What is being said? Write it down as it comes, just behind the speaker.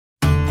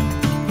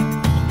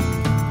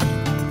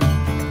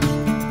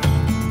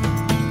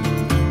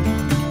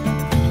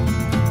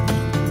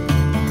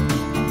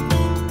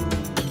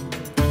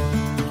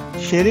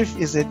Serif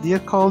is a dear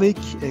colleague,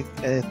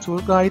 a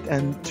tour guide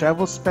and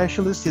travel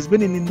specialist. He's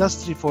been in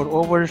industry for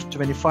over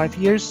 25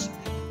 years.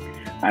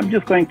 I'm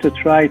just going to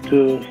try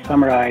to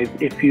summarize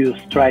a few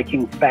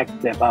striking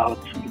facts about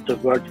the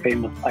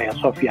world-famous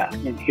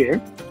Ayasofya in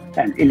here,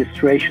 and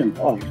illustrations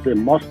of the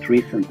most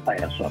recent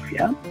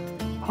Ayasofya.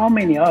 How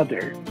many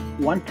other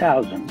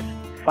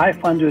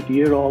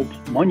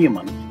 1,500-year-old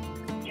monuments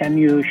can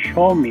you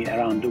show me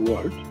around the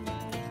world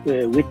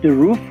with the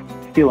roof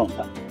still on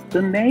top?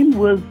 The name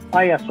was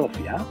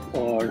Ayasofya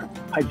or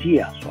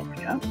Hagia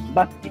Sophia,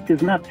 but it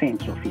is not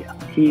Saint Sophia.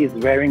 He is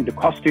wearing the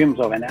costumes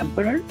of an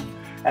emperor,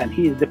 and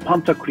he is the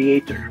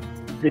Pantocrator,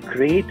 the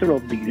creator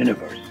of the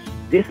universe.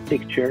 This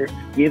picture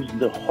gives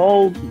the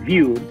whole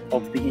view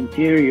of the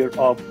interior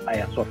of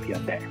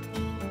Ayasofya there.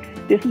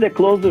 This is a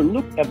closer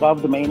look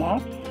above the main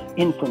apse.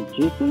 Infant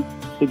Jesus,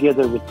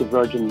 together with the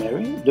Virgin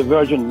Mary. The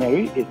Virgin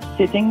Mary is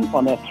sitting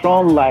on a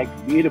throne-like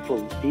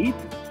beautiful seat.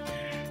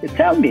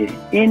 Tell me,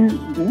 in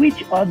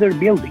which other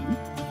building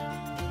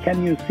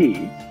can you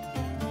see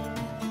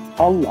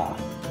Allah,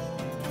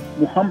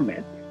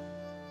 Muhammad,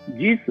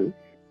 Jesus,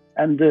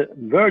 and the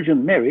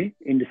Virgin Mary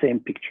in the same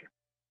picture?